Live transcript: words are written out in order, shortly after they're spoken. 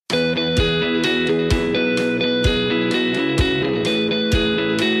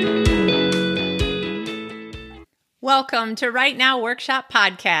welcome to Right Now Workshop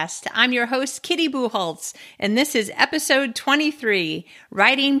Podcast. I'm your host, Kitty Buchholz, and this is episode 23,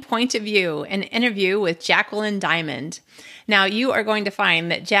 Writing Point of View, an interview with Jacqueline Diamond. Now, you are going to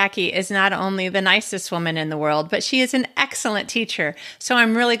find that Jackie is not only the nicest woman in the world, but she is an excellent teacher. So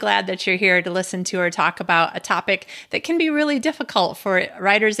I'm really glad that you're here to listen to her talk about a topic that can be really difficult for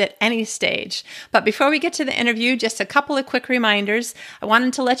writers at any stage. But before we get to the interview, just a couple of quick reminders. I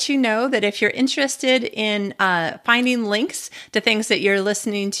wanted to let you know that if you're interested in finding links to things that you're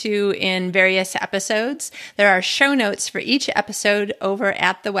listening to in various episodes, there are show notes for each episode over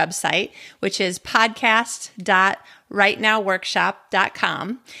at the website, which is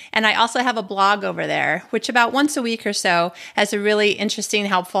podcast.rightnowworkshop.com. And I also have a blog over there, which about once a week or so has a really interesting,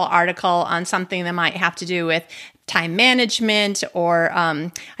 helpful article on something that might have to do with time management, or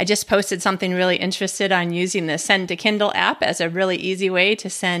I just posted something really interested on using the Send to Kindle app as a really easy way to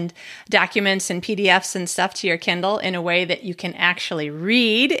send documents and PDFs and stuff to your Kindle in a way that you can actually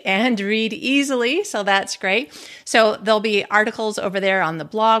read and read easily. So that's great. So there'll be articles over there on the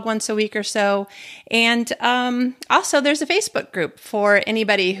blog once a week or so. And also there's a Facebook group for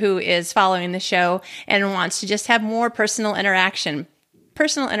anybody who is following the show and wants to just have more personal interaction.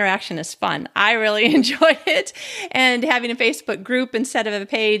 Personal interaction is fun. I really enjoy it. And having a Facebook group instead of a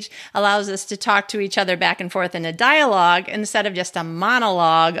page allows us to talk to each other back and forth in a dialogue instead of just a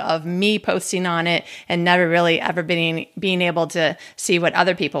monologue of me posting on it and never really ever being able to see what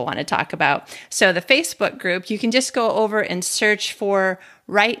other people want to talk about. So the Facebook group, you can just go over and search for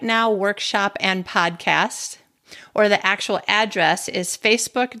Right Now Workshop and Podcast, or the actual address is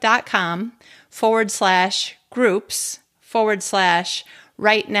facebook.com/groups/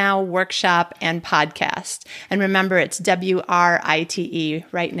 Right Now Workshop and Podcast. And remember, it's WRITE,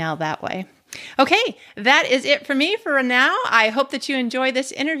 right now, that way. Okay, that is it for me for now. I hope that you enjoy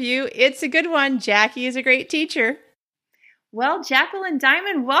this interview. It's a good one. Jackie is a great teacher. Well, Jacqueline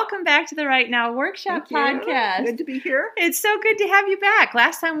Diamond, welcome back to the Right Now Workshop Podcast. Good to be here. It's so good to have you back.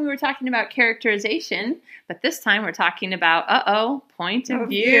 Last time we were talking about characterization, but this time we're talking about, point of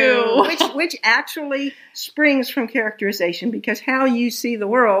view. Which actually springs from characterization, because how you see the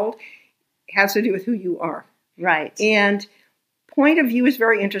world has to do with who you are. Right. And point of view is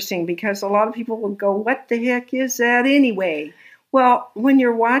very interesting because a lot of people will go, what the heck is that anyway? Well, when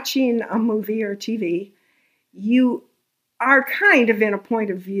you're watching a movie or TV, you are kind of in a point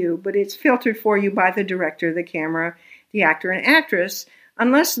of view, but it's filtered for you by the director, the camera, the actor and actress,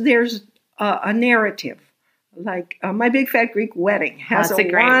 unless there's a narrative. Like My Big Fat Greek Wedding has a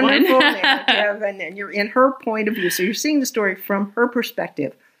wonderful narrative, and you're in her point of view. So you're seeing the story from her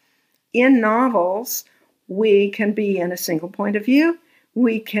perspective. In novels, we can be in a single point of view.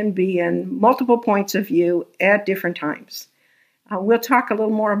 We can be in multiple points of view at different times. We'll talk a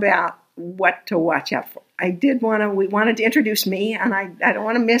little more about what to watch out for. We wanted to introduce me, and I don't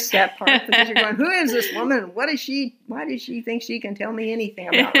want to miss that part, because you're going, who is this woman? Why does she think she can tell me anything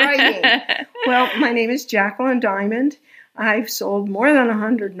about writing? Well, my name is Jacqueline Diamond. I've sold more than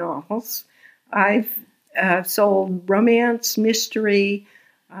 100 novels. I've sold romance, mystery,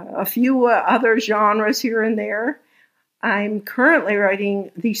 a few other genres here and there. I'm currently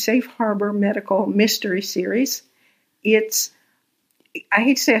writing the Safe Harbor Medical Mystery Series. It's, I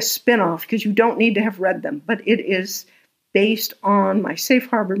hate to say a spinoff because you don't need to have read them, but it is based on my Safe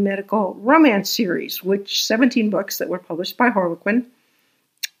Harbor Medical Romance series, which 17 books that were published by Harlequin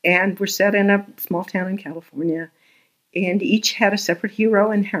and were set in a small town in California, and each had a separate hero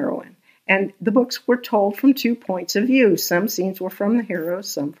and heroine. And the books were told from two points of view. Some scenes were from the heroes,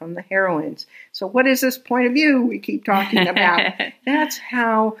 some from the heroines. So what is this point of view we keep talking about? That's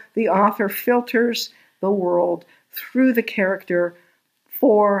how the author filters the world through the character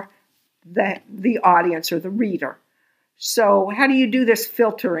for the audience or the reader. So how do you do this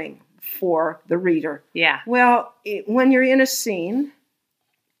filtering for the reader? Yeah. Well, when you're in a scene,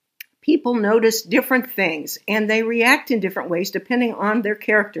 people notice different things, and they react in different ways depending on their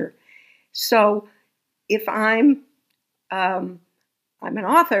character. So if I'm an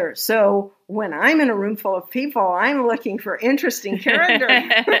author, so when I'm in a room full of people, I'm looking for interesting character.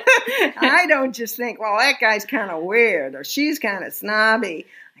 I don't just think, well, that guy's kind of weird or she's kind of snobby.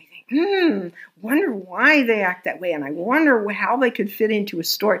 I think, wonder why they act that way, and I wonder how they could fit into a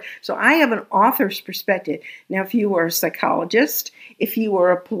story. So I have an author's perspective. Now, if you were a psychologist, if you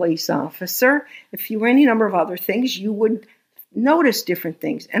were a police officer, if you were any number of other things, you would notice different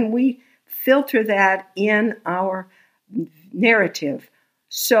things, and we filter that in our narrative.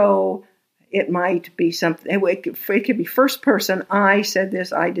 So it might be something, it could be first person, I said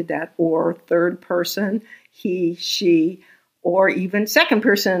this, I did that, or third person, he, she, or even second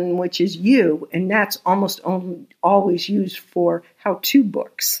person, which is you, and that's always used for how-to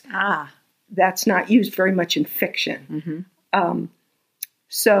books. That's not used very much in fiction.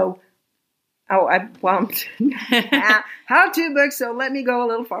 How-to books, so let me go a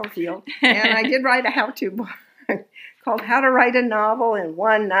little far afield. And I did write a how-to book called How to Write a Novel in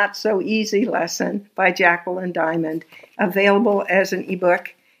One Not So Easy Lesson by Jacqueline Diamond, available as an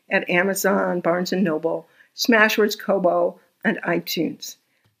ebook at Amazon, Barnes & Noble, Smashwords, Kobo, and iTunes.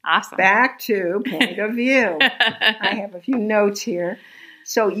 Awesome. Back to point of view. I have a few notes here.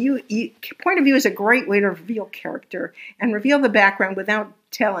 So point of view is a great way to reveal character and reveal the background without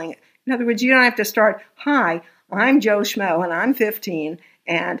telling it. In other words, you don't have to start, hi, I'm Joe Schmo and I'm 15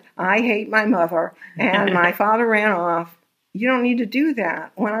 and I hate my mother and my father ran off. You don't need to do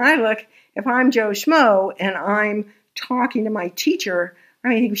that. When I look, if I'm Joe Schmo and I'm talking to my teacher, I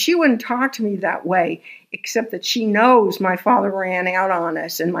mean, she wouldn't talk to me that way, except that she knows my father ran out on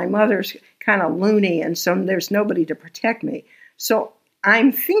us and my mother's kind of loony and so there's nobody to protect me. So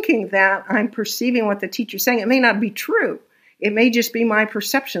I'm thinking that I'm perceiving what the teacher's saying. It may not be true. It may just be my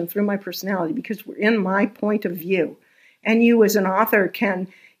perception through my personality because we're in my point of view. And you as an author can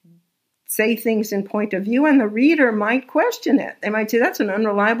say things in point of view and the reader might question it. They might say, that's an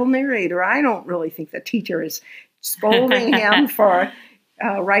unreliable narrator. I don't really think the teacher is scolding him for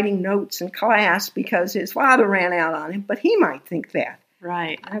writing notes in class because his father ran out on him. But he might think that.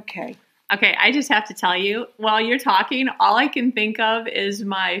 Right. Okay, I just have to tell you, while you're talking, all I can think of is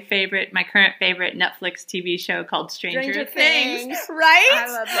my current favorite Netflix TV show called Stranger Things. Right? I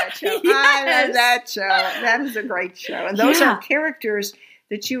love that show. Yes. I love that show. That is a great show. And those are characters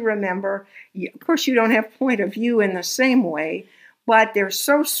that you remember. Of course, you don't have point of view in the same way, but they're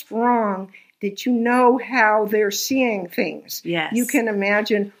so strong that you know how they're seeing things. Yes. You can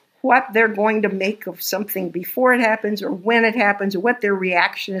imagine what they're going to make of something before it happens or when it happens or what their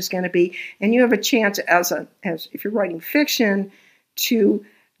reaction is going to be. And you have a chance as if you're writing fiction to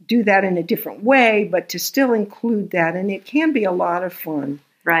do that in a different way, but to still include that. And it can be a lot of fun.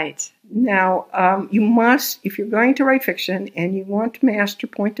 Right. Now, you must, if you're going to write fiction and you want to master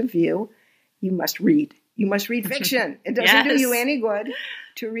point of view, you must read. You must read fiction. It doesn't do you any good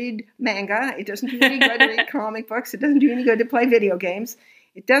to read manga. It doesn't do any good to read comic books. It doesn't do any good to play video games.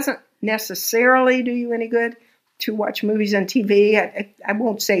 It doesn't necessarily do you any good to watch movies on TV. I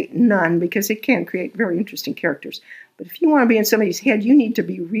won't say none because it can create very interesting characters. But if you want to be in somebody's head, you need to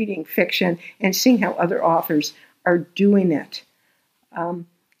be reading fiction and seeing how other authors are doing it. And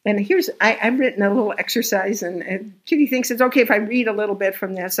I've written a little exercise, and Kitty thinks it's okay if I read a little bit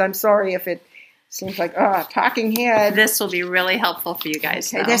from this. I'm sorry if it seems like, talking head. This will be really helpful for you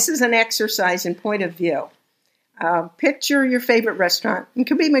guys. Okay, this is an exercise in point of view. Picture your favorite restaurant. It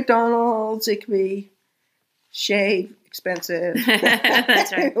could be McDonald's. It could be Shave, expensive.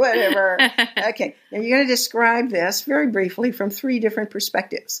 That's right. Whatever. Okay, now you're going to describe this very briefly from 3 different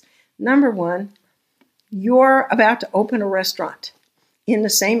perspectives. Number 1, you're about to open a restaurant in the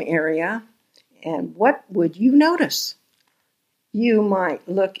same area, and what would you notice? You might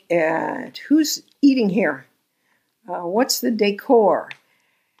look at who's eating here. What's the decor?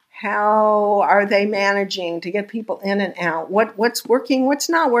 How are they managing to get people in and out? What's working, what's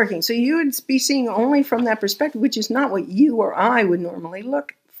not working? So you would be seeing only from that perspective, which is not what you or I would normally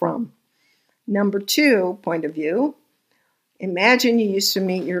look from. Number 2, point of view. Imagine you used to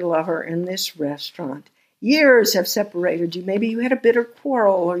meet your lover in this restaurant. Years have separated you. Maybe you had a bitter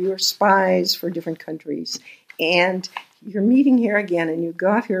quarrel or you were spies for different countries. And you're meeting here again and you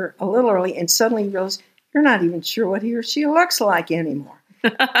got here a little early and suddenly you realize you're not even sure what he or she looks like anymore.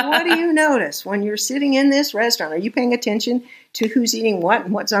 What do you notice when you're sitting in this restaurant? Are you paying attention to who's eating what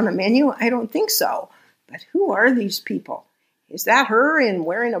and what's on the menu? I don't think so. But who are these people? Is that her in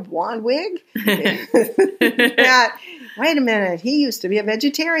wearing a blonde wig? Yeah. Wait a minute. He used to be a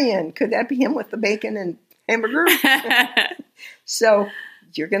vegetarian. Could that be him with the bacon and hamburger? So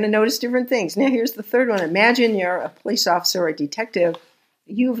you're going to notice different things. Now here's the third one. Imagine you're a police officer or a detective.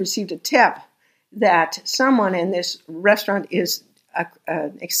 You've received a tip that someone in this restaurant is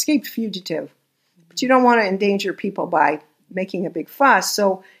an escaped fugitive. But you don't want to endanger people by making a big fuss.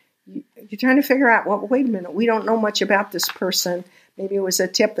 So you're trying to figure out, well, wait a minute. We don't know much about this person. Maybe it was a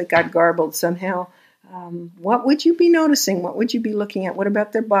tip that got garbled somehow. What would you be noticing? What would you be looking at? What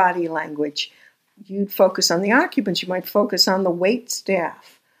about their body language? You'd focus on the occupants. You might focus on the wait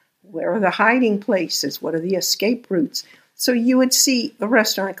staff. Where are the hiding places? What are the escape routes? So you would see the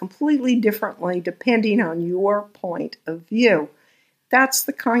restaurant completely differently depending on your point of view. That's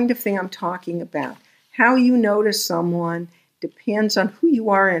the kind of thing I'm talking about. How you notice someone depends on who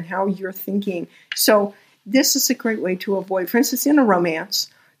you are and how you're thinking. So this is a great way to avoid, for instance, in a romance,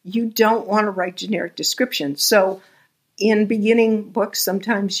 you don't want to write generic descriptions. So in beginning books,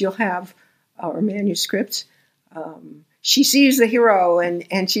 sometimes you'll have, or manuscripts, she sees the hero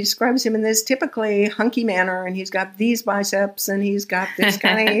and she describes him in this typically hunky manner, and he's got these biceps and he's got this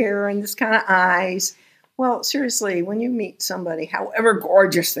kind of hair and this kind of eyes. Well, seriously, when you meet somebody, however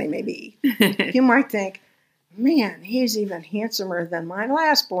gorgeous they may be, you might think, man, he's even handsomer than my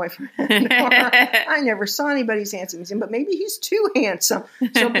last boyfriend. Or, I never saw anybody as handsome as him, but maybe he's too handsome.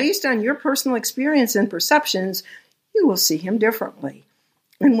 So based on your personal experience and perceptions, you will see him differently.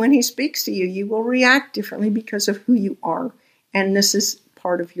 And when he speaks to you, you will react differently because of who you are. And this is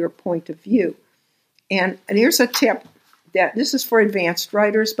part of your point of view. And here's a tip that this is for advanced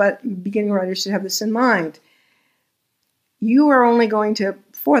writers, but beginning writers should have this in mind. You are only going to,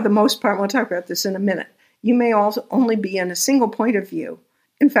 for the most part, we'll talk about this in a minute, you may also only be in a single point of view.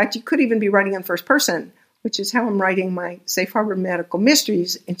 In fact, you could even be writing in first person, which is how I'm writing my Safe Harbor Medical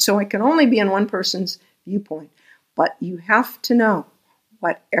Mysteries. And so I can only be in one person's viewpoint. But you have to know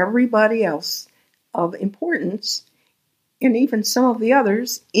what everybody else of importance, and even some of the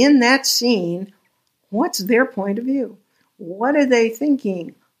others in that scene, what's their point of view? What are they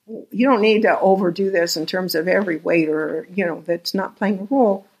thinking? You don't need to overdo this in terms of every waiter, that's not playing a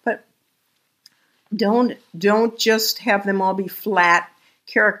role, but don't just have them all be flat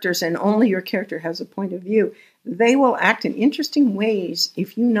characters and only your character has a point of view. They will act in interesting ways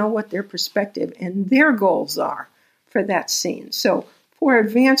if you know what their perspective and their goals are for that scene. So for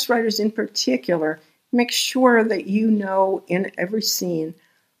advanced writers in particular, make sure that you know in every scene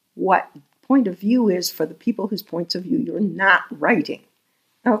what point of view is for the people whose points of view you're not writing.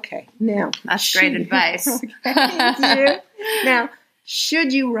 Okay, now. That's great advice. Okay, now,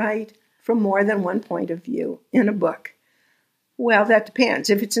 should you write from more than one point of view in a book? Well, that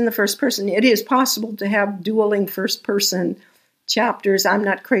depends. If it's in the first person, it is possible to have dueling first person chapters. I'm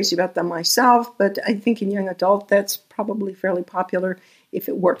not crazy about them myself, but I think in young adult that's probably fairly popular. If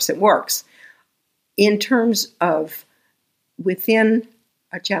it works, it works. In terms of within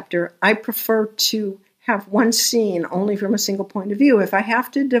a chapter, I prefer to have one scene only from a single point of view. If I have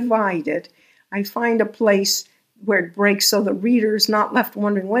to divide it, I find a place where it breaks so the reader's not left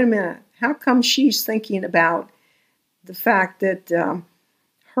wondering, wait a minute, how come she's thinking about the fact that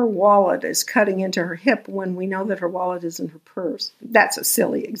her wallet is cutting into her hip when we know that her wallet is in her purse? That's a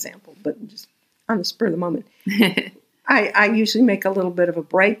silly example, but just on the spur of the moment. I usually make a little bit of a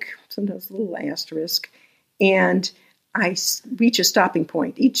break, sometimes a little asterisk, and I reach a stopping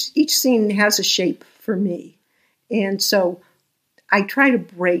point. Each scene has a shape for me. And so I try to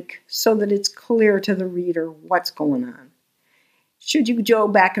break so that it's clear to the reader what's going on. Should you go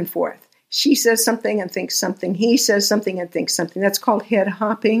back and forth? She says something and thinks something. He says something and thinks something. That's called head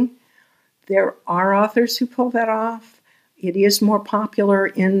hopping. There are authors who pull that off. It is more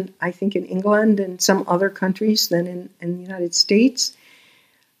popular I think in England and some other countries than in the United States.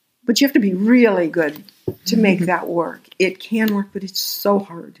 But you have to be really good to make that work. It can work, but it's so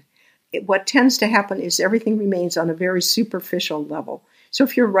hard. What tends to happen is everything remains on a very superficial level. So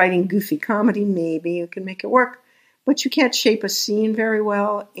if you're writing goofy comedy, maybe you can make it work, but you can't shape a scene very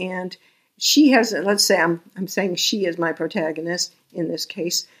well. And she has, let's say I'm saying she is my protagonist in this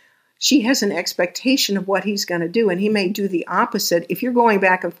case. She has an expectation of what he's going to do, and he may do the opposite. If you're going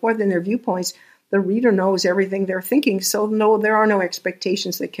back and forth in their viewpoints, the reader knows everything they're thinking, so no, there are no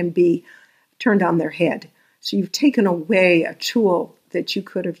expectations that can be turned on their head. So you've taken away a tool that you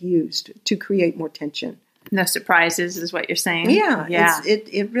could have used to create more tension. No surprises is what you're saying? Yeah.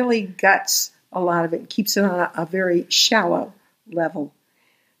 It really guts a lot of it, keeps it on a very shallow level.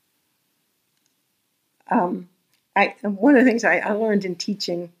 One of the things I learned in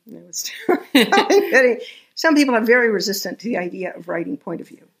teaching, some people are very resistant to the idea of writing point of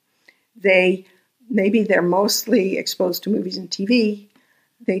view. Maybe they're mostly exposed to movies and TV.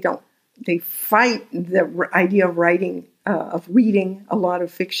 They fight the idea of writing, of reading a lot of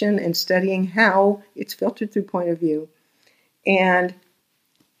fiction and studying how it's filtered through point of view. And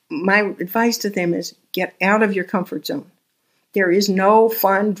my advice to them is get out of your comfort zone. There is no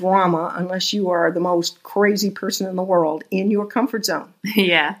fun drama unless you are the most crazy person in the world in your comfort zone.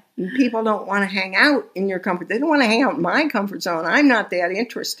 Yeah. People don't want to hang out in your comfort. They don't want to hang out in my comfort zone. I'm not that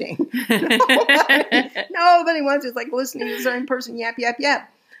interesting. Nobody wants to listening to the same person yap, yap,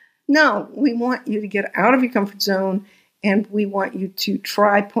 yap. No, we want you to get out of your comfort zone, and we want you to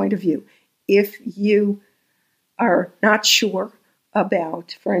try point of view. If you are not sure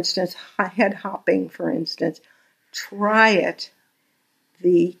about, for instance, head hopping, for instance, try it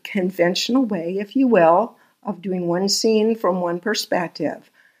the conventional way, if you will, of doing one scene from one perspective.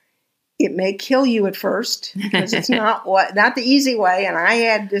 It may kill you at first because it's not the easy way. And I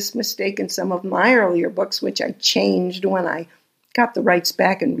had this mistake in some of my earlier books, which I changed when I got the rights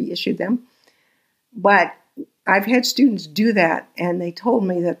back and reissued them. But I've had students do that, and they told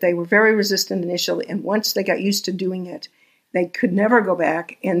me that they were very resistant initially, and once they got used to doing it, they could never go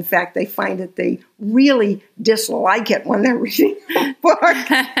back. In fact, they find that they really dislike it when they're reading a book,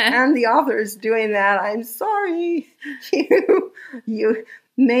 and the author is doing that. I'm sorry, you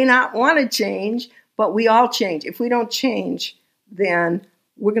may not want to change, but we all change. If we don't change, then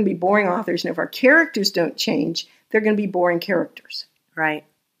we're going to be boring authors, and if our characters don't change, they're going to be boring characters. Right.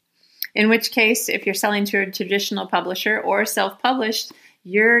 In which case, if you're selling to a traditional publisher or self-published,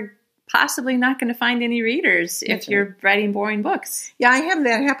 you're possibly not going to find any readers if you're writing boring books. Yeah, I have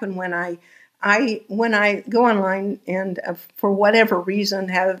that happen when I go online and for whatever reason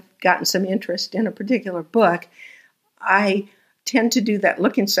have gotten some interest in a particular book, I tend to do that,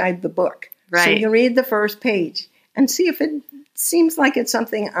 look inside the book. Right. So you read the first page and see if it seems like it's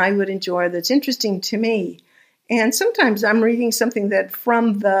something I would enjoy that's interesting to me. And sometimes I'm reading something that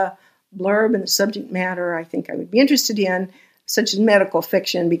from the blurb and the subject matter I think I would be interested in, such as medical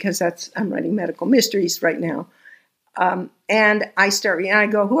fiction, because I'm writing medical mysteries right now. And I start reading, and I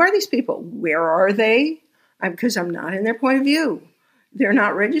go, who are these people? Where are they? Because I'm not in their point of view. They're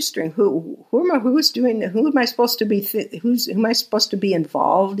not registering. Who am I supposed to be? Who am I supposed to be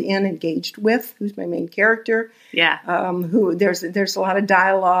involved in, engaged with? Who's my main character? Yeah. There's a lot of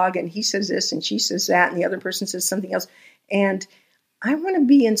dialogue, and he says this, and she says that, and the other person says something else, and I want to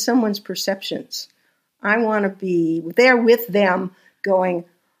be in someone's perceptions. I want to be there with them going,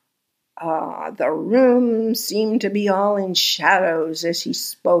 the room seemed to be all in shadows as he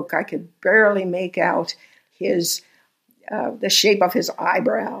spoke. I could barely make out the shape of his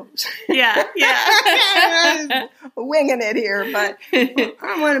eyebrows. Yeah. I'm winging it here, but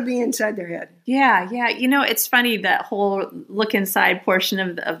I want to be inside their head. Yeah. It's funny, that whole look inside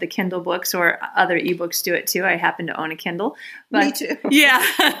portion of the Kindle books, or other ebooks do it too. I happen to own a Kindle. But, me too. Yeah.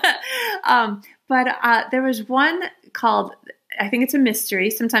 But there was one called, I think it's a mystery.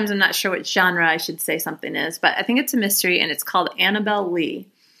 Sometimes I'm not sure what genre I should say something is, but I think it's a mystery, and it's called Annabelle Lee.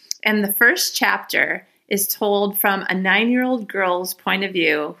 And the first chapter is told from a 9-year-old girl's point of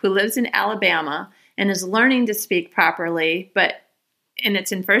view who lives in Alabama and is learning to speak properly, and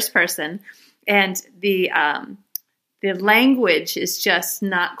it's in first person, and the language is just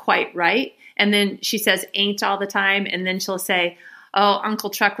not quite right. And then she says "ain't" all the time, and then she'll say, "Oh, Uncle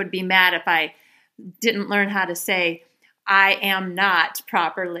Truck would be mad if I didn't learn how to say I am not"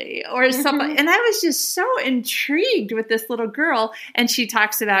 properly, or something. And I was just so intrigued with this little girl. And she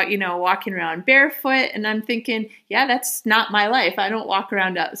talks about, walking around barefoot. And I'm thinking, yeah, that's not my life. I don't walk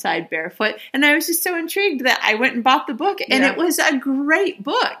around outside barefoot. And I was just so intrigued that I went and bought the book. And it was a great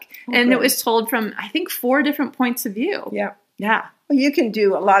book. And it was told from, I think, 4 different points of view. Yeah. Yeah. Well, you can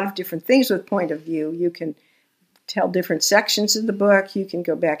do a lot of different things with point of view. You can tell different sections of the book. You can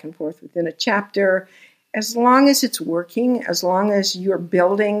go back and forth within a chapter. As long as it's working, as long as you're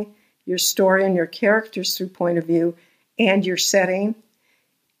building your story and your characters through point of view and your setting,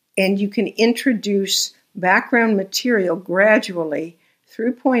 and you can introduce background material gradually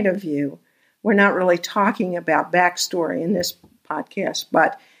through point of view. We're not really talking about backstory in this podcast,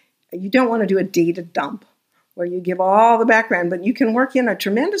 but you don't want to do a data dump where you give all the background, but you can work in a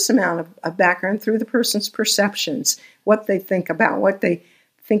tremendous amount of background through the person's perceptions, what they think about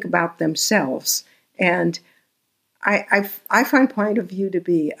themselves. And I find point of view to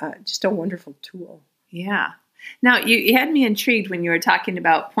be just a wonderful tool. Yeah. Now, you had me intrigued when you were talking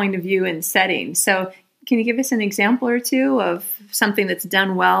about point of view and setting. So can you give us an example or two of something that's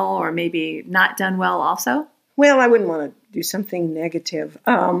done well or maybe not done well also? Well, I wouldn't want to do something negative.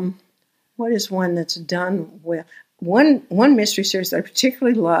 What is one that's done well? One mystery series that I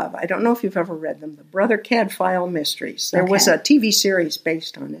particularly love, I don't know if you've ever read them, the Brother Cadfael Mysteries. There was a TV series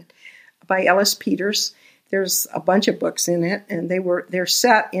based on it by Ellis Peters. There's a bunch of books in it, and they're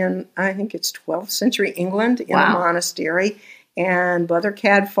set in, I think it's 12th century England in a monastery. And Brother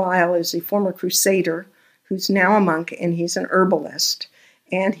Cadfael is a former crusader who's now a monk, and he's an herbalist,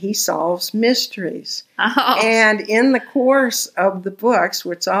 and he solves mysteries. Oh. And in the course of the books,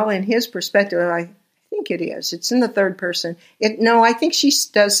 where it's all in his perspective, I think it is. It's in the third person. I think she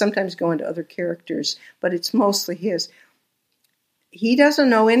does sometimes go into other characters, but it's mostly his. He doesn't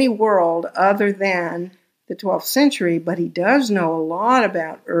know any world other than the 12th century, but he does know a lot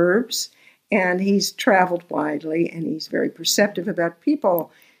about herbs, and he's traveled widely, and he's very perceptive about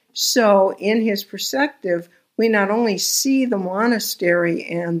people. So in his perspective, we not only see the monastery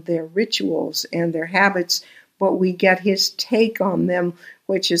and their rituals and their habits, but we get his take on them,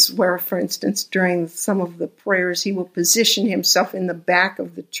 which is where, for instance, during some of the prayers, he will position himself in the back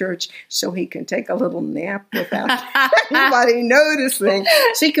of the church so he can take a little nap without anybody noticing.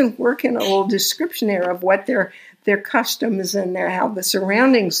 So he can work in a little description there of what their customs and how the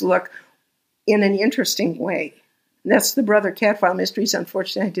surroundings look in an interesting way. And that's the Brother Cadfael Mysteries.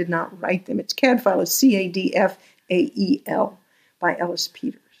 Unfortunately, I did not write them. It's Cadfael, Cadfael, by Ellis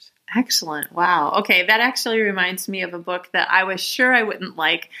Peters. Excellent. Wow. Okay, that actually reminds me of a book that I was sure I wouldn't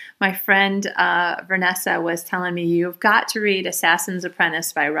like. My friend Vanessa was telling me, you've got to read Assassin's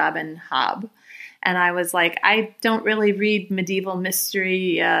Apprentice by Robin Hobb. And I was like, I don't really read medieval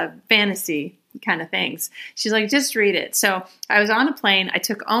mystery fantasy kind of things. She's like, just read it. So I was on a plane. I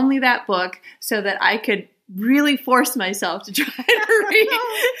took only that book so that I could really force myself to try to read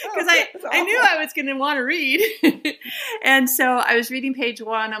because I knew I was going to want to read. And so I was reading page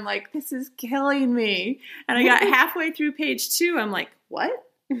 1. I'm like, this is killing me. And I got halfway through page 2. I'm like, what?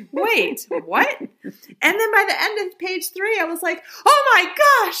 Wait, what? And then by the end of page 3, I was like, oh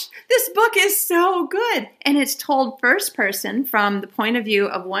my gosh, this book is so good. And it's told first person from the point of view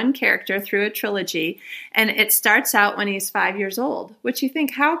of one character through a trilogy. And it starts out when he's 5 years old, which you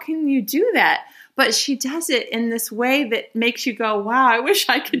think, how can you do that? But she does it in this way that makes you go, wow, I wish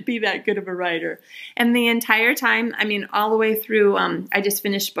I could be that good of a writer. And the entire time, I mean, all the way through, I just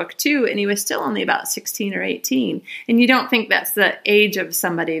finished book 2, and he was still only about 16 or 18. And you don't think that's the age of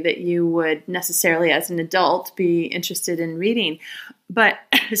somebody that you would necessarily, as an adult, be interested in reading. But,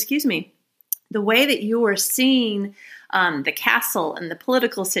 excuse me, the way that you were seeing the castle and the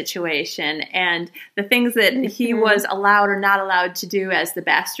political situation and the things that he was allowed or not allowed to do as the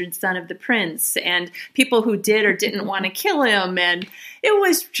bastard son of the prince and people who did or didn't want to kill him. And it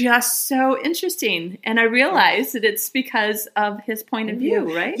was just so interesting. And I realized that it's because of his point of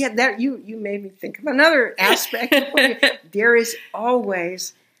view, right? Yeah, that you made me think of another aspect. There is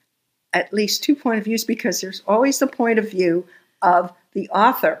always at least 2 point of views because there's always the point of view of the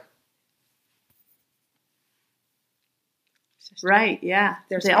author. Right, yeah.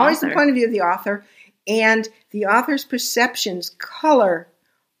 There's always the point of view of the author, and the author's perceptions color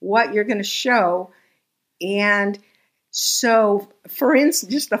what you're going to show. And so, for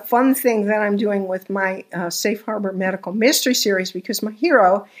instance, just a fun thing that I'm doing with my Safe Harbor Medical Mystery Series, because my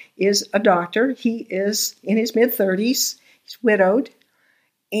hero is a doctor. He is in his mid-30s. He's widowed,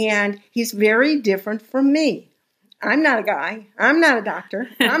 and he's very different from me. I'm not a guy. I'm not a doctor.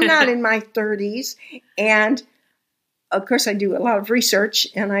 I'm not in my 30s, and of course, I do a lot of research,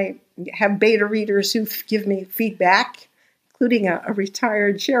 and I have beta readers who give me feedback, including a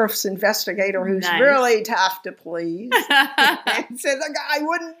retired sheriff's investigator who's really tough to please. And says, I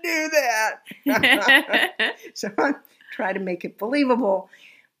wouldn't do that. So I try to make it believable.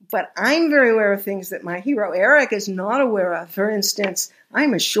 But I'm very aware of things that my hero, Eric, is not aware of. For instance,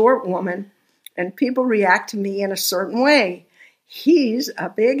 I'm a short woman, and people react to me in a certain way. He's a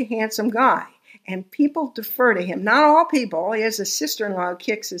big, handsome guy. And people defer to him. Not all people. He has a sister-in-law who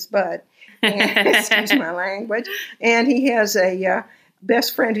kicks his butt. And, excuse my language. And he has a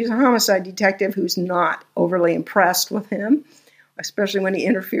best friend who's a homicide detective who's not overly impressed with him, especially when he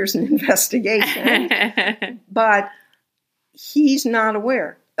interferes in investigation. But he's not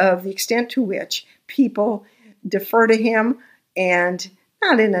aware of the extent to which people defer to him, and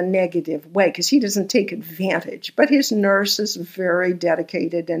not in a negative way, because he doesn't take advantage. But his nurse is very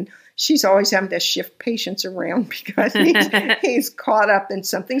dedicated, and she's always having to shift patients around because he's caught up in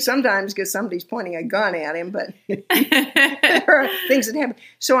something, sometimes because somebody's pointing a gun at him, but there are things that happen.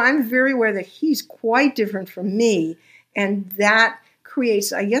 So I'm very aware that he's quite different from me, and that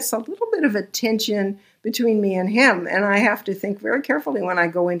creates, I guess, a little bit of a tension between me and him, and I have to think very carefully when I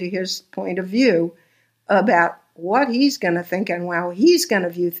go into his point of view about what he's going to think and how he's going to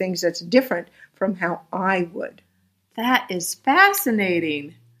view things that's different from how I would. That is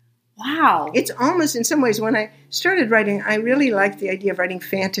fascinating. Wow. It's almost, in some ways, when I started writing, I really liked the idea of writing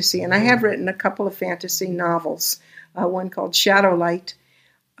fantasy, and I have written a couple of fantasy novels, one called Shadowlight,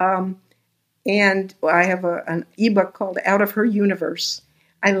 and I have an ebook called Out of Her Universe.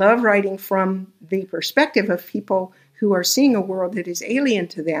 I love writing from the perspective of people who are seeing a world that is alien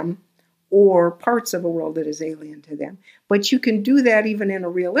to them, or parts of a world that is alien to them. But you can do that even in a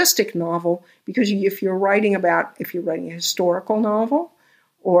realistic novel, because if you're writing a historical novel,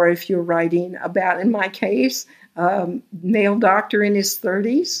 or if you're writing about, in my case, male doctor in his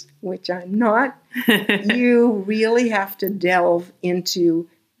 30s, which I'm not, you really have to delve into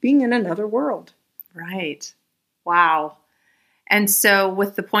being in another world. Right. Wow. And so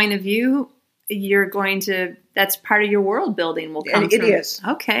with the point of view, that's part of your world building will come And it from. is.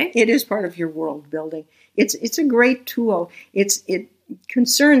 Okay. It is part of your world building. It's a great tool. It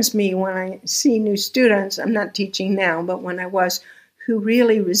concerns me when I see new students, I'm not teaching now, but when I was, who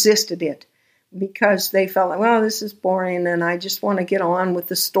really resisted it because they felt like, well, this is boring and I just want to get on with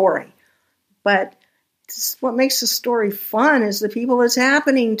the story. But what makes the story fun is the people it's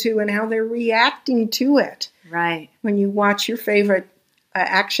happening to and how they're reacting to it. Right. When you watch your favorite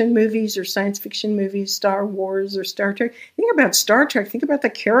action movies or science fiction movies, Star Wars or Star Trek, think about Star Trek. Think about the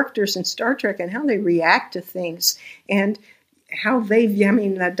characters in Star Trek and how they react to things and how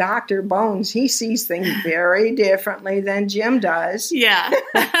the Dr. Bones, he sees things very differently than Jim does. Yeah.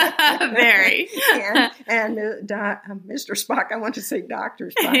 Very. and Mr. Spock, I want to say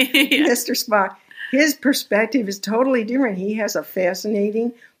Dr. Spock, Yeah. Mr. Spock, his perspective is totally different. He has a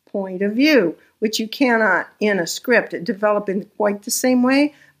fascinating point of view, which you cannot in a script develop in quite the same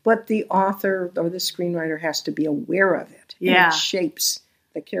way, but the author or the screenwriter has to be aware of it. Yeah. And it shapes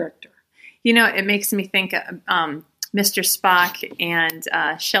the character. It makes me think Mr. Spock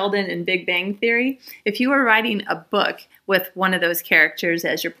and Sheldon in Big Bang Theory. If you were writing a book with one of those characters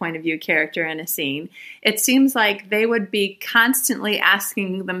as your point of view character in a scene, it seems like they would be constantly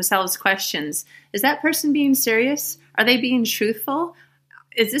asking themselves questions. Is that person being serious? Are they being truthful?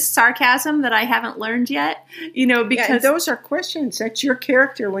 Is this sarcasm that I haven't learned yet? Because those are questions. That's your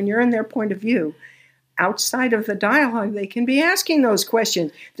character when you're in their point of view. Outside of the dialogue, they can be asking those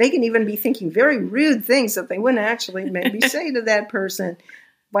questions. They can even be thinking very rude things that they wouldn't actually maybe say to that person.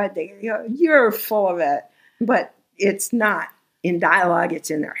 But you're full of it. But it's not in dialogue, it's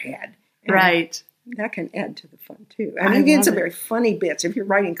in their head. And right. that can add to the fun, too. I mean, you get some very funny bits. If you're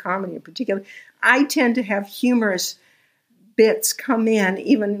writing comedy in particular, I tend to have humorous bits come in,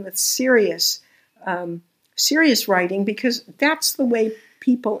 even with serious writing, because that's the way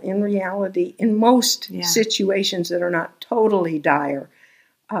people in reality, in most situations that are not totally dire,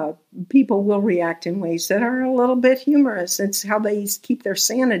 people will react in ways that are a little bit humorous. It's how they keep their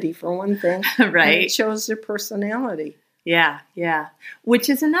sanity, for one thing. Right. And it shows their personality. Yeah, yeah. Which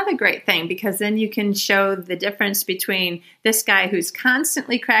is another great thing, because then you can show the difference between this guy who's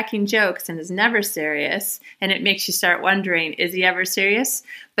constantly cracking jokes and is never serious, and it makes you start wondering, is he ever serious?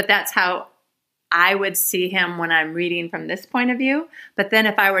 But that's how I would see him when I'm reading from this point of view. But then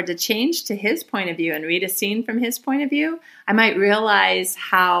if I were to change to his point of view and read a scene from his point of view, I might realize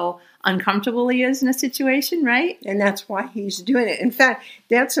how uncomfortable he is in a situation, right? And that's why he's doing it. In fact,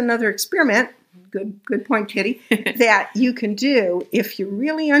 that's another experiment. Good point, Kitty, that you can do if you're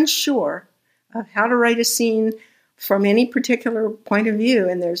really unsure of how to write a scene from any particular point of view,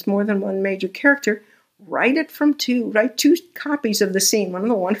 and there's more than one major character. Write two copies of the scene. One of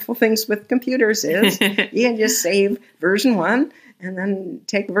the wonderful things with computers is you can just save version 1 and then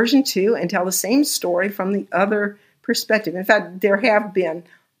take version 2 and tell the same story from the other perspective. In fact, there have been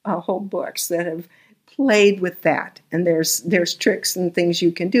whole books that have played with that, and there's tricks and things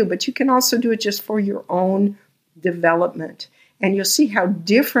you can do, but you can also do it just for your own development, and you'll see how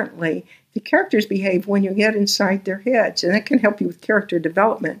differently the characters behave when you get inside their heads, and that can help you with character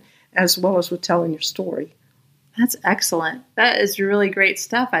development as well as with telling your story. That's excellent. That is really great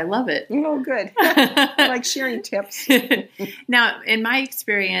stuff. I love it. Oh, good. I like sharing tips. Now, in my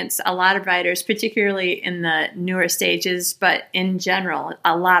experience, a lot of writers, particularly in the newer stages, but in general,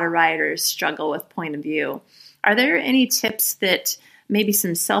 a lot of writers struggle with point of view. Are there any tips that, maybe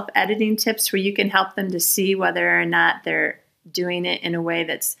some self-editing tips where you can help them to see whether or not they're doing it in a way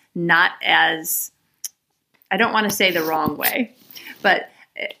that's not as, I don't want to say the wrong way, but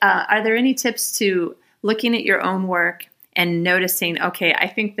are there any tips to looking at your own work and noticing, okay, I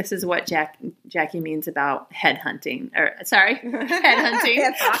think this is what Jackie means about headhunting. Headhunting.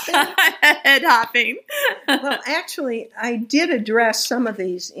 Head hopping. Well, actually, I did address some of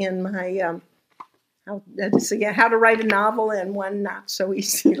these in my how to write a novel in one not so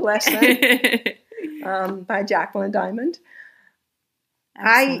easy lesson by Jacqueline Diamond.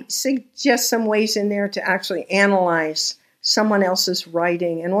 Excellent. I suggest some ways in there to actually analyze someone else's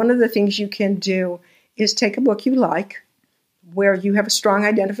writing. And one of the things you can do is take a book you like, where you have a strong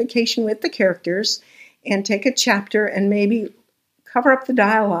identification with the characters, and take a chapter and maybe cover up the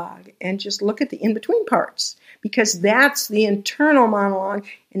dialogue and just look at the in-between parts, because that's the internal monologue,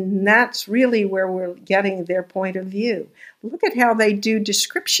 and that's really where we're getting their point of view. Look at how they do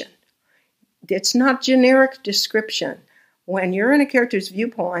description. It's not generic description. When you're in a character's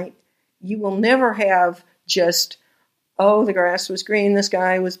viewpoint, you will never have just, oh, the grass was green, the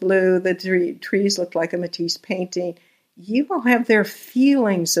sky was blue, the trees looked like a Matisse painting. you will have their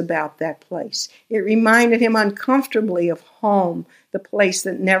feelings about that place. It reminded him uncomfortably of home, the place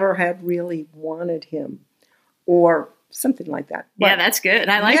that never had really wanted him, or something like that. Yeah, that's good.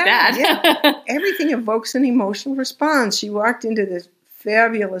 I like that. Yeah. Everything evokes an emotional response. She walked into this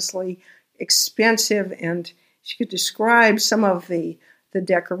fabulously expensive, and she could describe some of the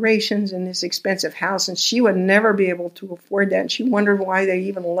decorations in this expensive house, and she would never be able to afford that. And she wondered why they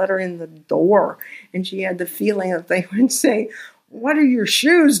even let her in the door. And she had the feeling that they would say, "What are your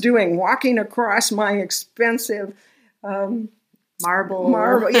shoes doing walking across my expensive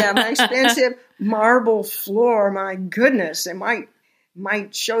marble, yeah, my expensive marble floor? My goodness, it might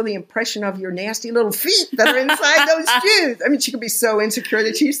show the impression of your nasty little feet that are inside those shoes." I mean, she could be so insecure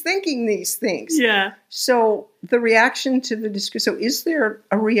that she's thinking these things. Yeah. So the reaction to the description, so is there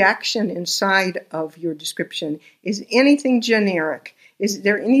a reaction inside of your description? Is anything generic? Is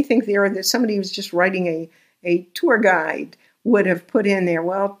there anything there that somebody who's just writing a tour guide would have put in there?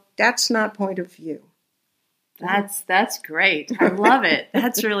 Well, that's not point of view. That's great. I love it.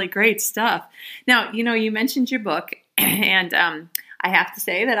 That's really great stuff. Now, you mentioned your book, and I have to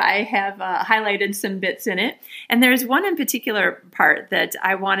say that I have highlighted some bits in it. And there's one in particular part that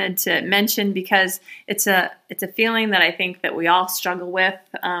I wanted to mention because it's a feeling that I think that we all struggle with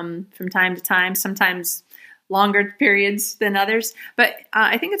from time to time, sometimes longer periods than others. But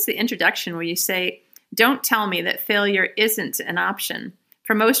I think it's the introduction where you say, "Don't tell me that failure isn't an option.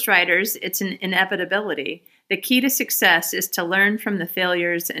 For most writers, it's an inevitability. The key to success is to learn from the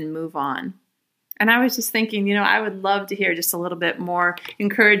failures and move on." And I was just thinking, I would love to hear just a little bit more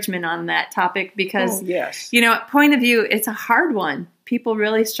encouragement on that topic because, point of view, it's a hard one. People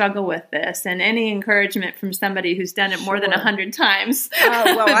really struggle with this. And any encouragement from somebody who's done it more than 100 times.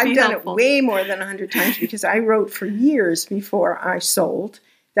 Well, I've done it way more than 100 times because I wrote for years before I sold.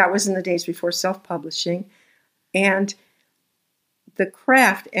 That was in the days before self-publishing. And the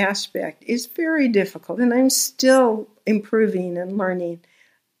craft aspect is very difficult. And I'm still improving and learning.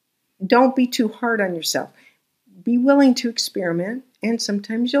 Don't be too hard on yourself. Be willing to experiment, and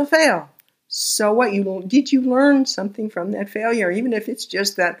sometimes you'll fail. So what? Did you learn something from that failure? Even if it's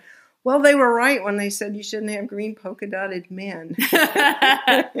just that, well, they were right when they said you shouldn't have green polka-dotted men.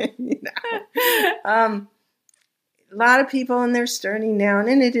 A lot of people, and they're starting down,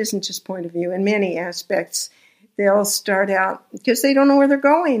 and it isn't just point of view. In many aspects, they'll start out because they don't know where they're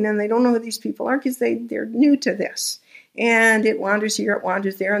going, and they don't know who these people are because they're new to this. And it wanders here, it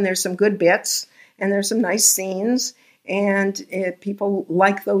wanders there, and there's some good bits, and there's some nice scenes, and people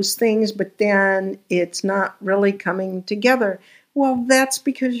like those things, but then it's not really coming together. Well, that's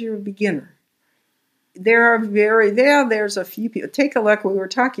because you're a beginner. There's a few people. Take a look, we were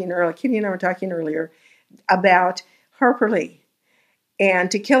talking earlier, Kitty and I were talking earlier, about Harper Lee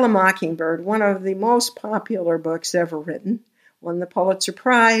and To Kill a Mockingbird, one of the most popular books ever written, won the Pulitzer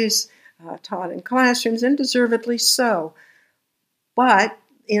Prize, taught in classrooms, and deservedly so. But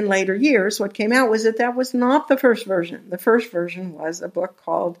in later years, what came out was that was not the first version. The first version was a book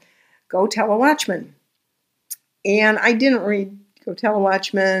called Go Tell a Watchman. And I didn't read Go Tell a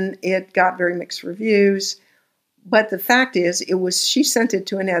Watchman. It got very mixed reviews. But the fact is, she sent it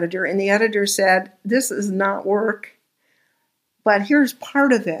to an editor, and the editor said, "This does not work. But here's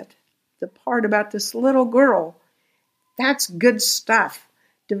part of it. The part about this little girl. That's good stuff.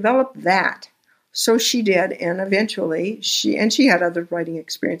 Develop that." So she did, and eventually she had other writing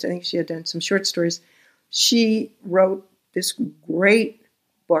experience. I think she had done some short stories. She wrote this great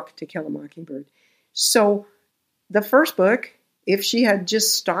book, To Kill a Mockingbird. So the first book, if she had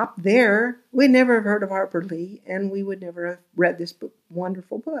just stopped there, we'd never have heard of Harper Lee, and we would never have read this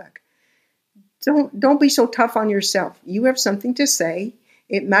wonderful book. Don't be so tough on yourself. You have something to say.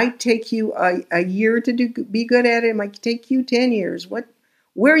 It might take you a year to be good at it. It might take you 10 years.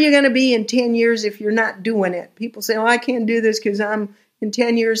 Where are you going to be in 10 years if you're not doing it? People say, "Oh, I can't do this because in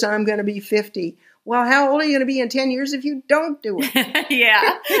 10 years I'm going to be 50. Well, how old are you going to be in 10 years if you don't do it?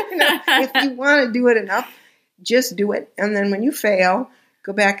 Yeah. If you want to do it enough, just do it. And then when you fail,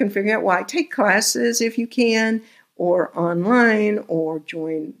 go back and figure out why. Take classes if you can, or online, or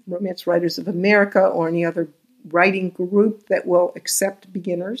join Romance Writers of America or any other writing group that will accept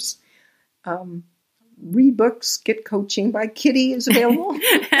beginners. Read books, get coaching by Kitty is available.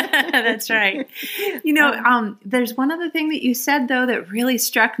 That's right. There's one other thing that you said, though, that really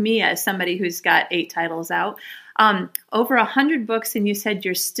struck me as somebody who's got 8 titles out. Over 100 books, and you said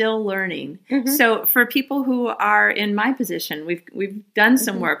you're still learning. Mm-hmm. So for people who are in my position, we've done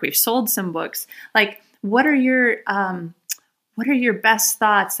some work, we've sold some books. Like, what are your best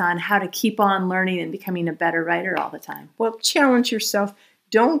thoughts on how to keep on learning and becoming a better writer all the time? Well, challenge yourself.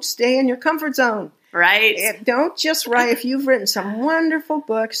 Don't stay in your comfort zone. Right. Don't just write. If you've written some wonderful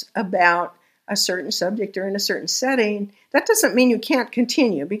books about a certain subject or in a certain setting, that doesn't mean you can't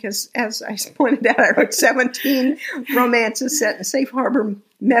continue, because as I pointed out, I wrote 17 romances set in Safe Harbor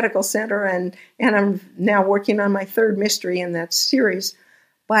Medical Center, and I'm now working on my third mystery in that series.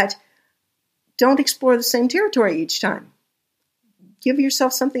 But don't explore the same territory each time. Give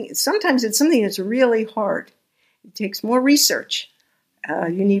yourself something. Sometimes it's something that's really hard. It takes more research.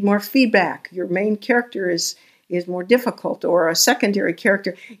 You need more feedback. Your main character is more difficult, or a secondary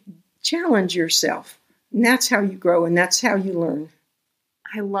character. Challenge yourself. And that's how you grow, and that's how you learn.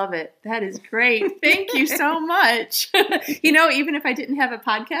 I love it. That is great. Thank you so much. Even if I didn't have a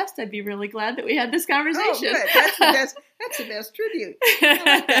podcast, I'd be really glad that we had this conversation. Oh, good. That's the best tribute. I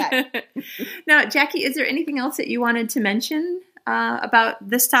like that. Now, Jackie, is there anything else that you wanted to mention about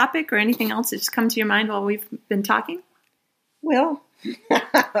this topic, or anything else that's come to your mind while we've been talking? Well,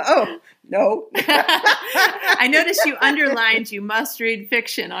 no. I noticed you underlined "you must read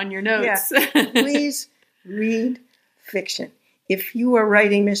fiction" on your notes. Yeah. Please read fiction. If you are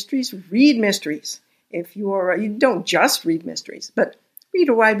writing mysteries, read mysteries. You don't just read mysteries, but read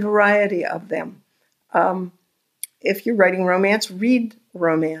a wide variety of them. If you're writing romance, read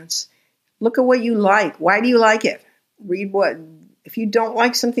romance. Look at what you like. Why do you like it? Read what. If you don't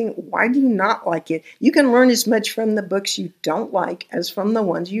like something, why do you not like it? You can learn as much from the books you don't like as from the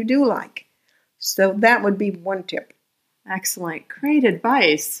ones you do like. So that would be one tip. Excellent. Great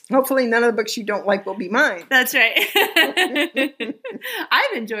advice. Hopefully none of the books you don't like will be mine. That's right.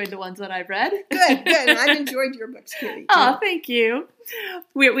 I've enjoyed the ones that I've read. Good. I've enjoyed your books, Kitty. Oh, thank you.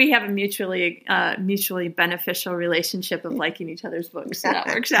 We have a mutually beneficial relationship of liking each other's books, so that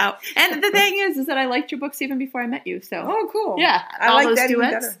works out. And the thing is that I liked your books even before I met you. So, oh, cool. Yeah, I like that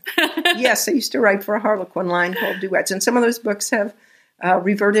duets. Even better. Yes, I used to write for a Harlequin line called Duets, and some of those books have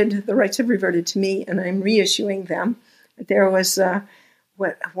reverted. The rights have reverted to me, and I'm reissuing them. There was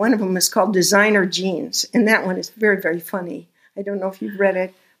one of them is called Designer Jeans, and that one is very, very funny. I don't know if you've read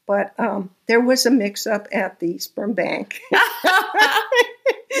it, but there was a mix-up at the sperm bank,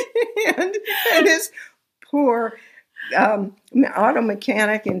 and this poor auto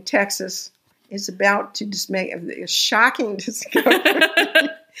mechanic in Texas is about to just make a shocking discovery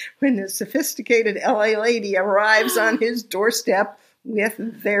when a sophisticated LA lady arrives on his doorstep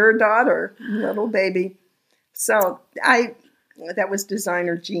with their daughter, little baby. So that was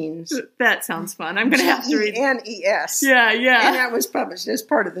Designer Jeans. That sounds fun. I'm going to have to read G-E-N-E-S. Yeah. And that was published as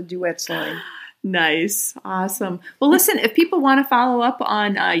part of the Duets line. Nice. Awesome. Well, listen, if people want to follow up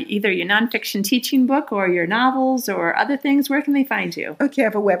on either your nonfiction teaching book or your novels or other things, where can they find you? Okay, I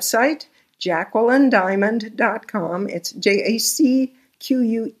have a website, JacquelineDiamond.com. It's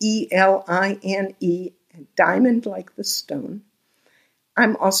JACQUELINE, diamond like the stone.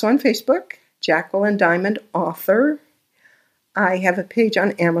 I'm also on Facebook, Jacqueline Diamond Author. I have a page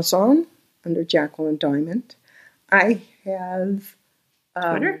on Amazon under Jacqueline Diamond. I have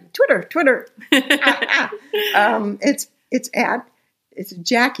Twitter. It's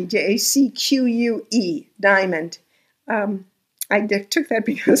Jackie, JACQUE Diamond. I took that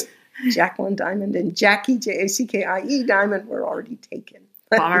because Jacqueline Diamond and Jackie, JACKIE Diamond were already taken.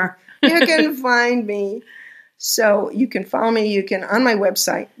 Bummer. You can find me. So you can follow me. You can, on my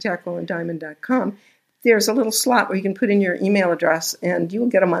website, JacquelineDiamond.com, there's a little slot where you can put in your email address, and you'll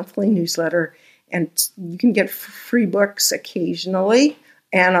get a monthly newsletter, and you can get free books occasionally,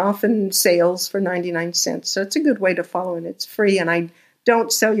 and often sales for 99 cents. So it's a good way to follow, and it's free, and I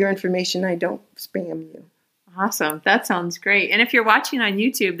don't sell your information. I don't spam you. Awesome. That sounds great. And if you're watching on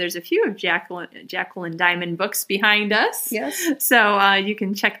YouTube, there's a few of Jacqueline Diamond books behind us. Yes. So you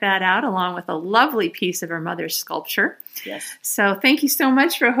can check that out along with a lovely piece of her mother's sculpture. Yes. So thank you so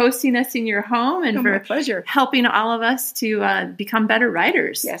much for hosting us in your home and my for pleasure. Helping all of us to become better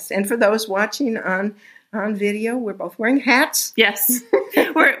writers. Yes. And for those watching on video, we're both wearing hats. Yes.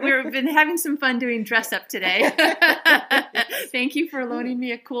 We've been having some fun doing dress up today. Thank you for loaning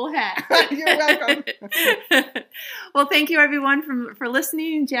me a cool hat. You're welcome. Well, thank you everyone for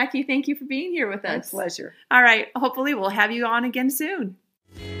listening. Jackie, thank you for being here with us. My pleasure. All right. Hopefully we'll have you on again soon.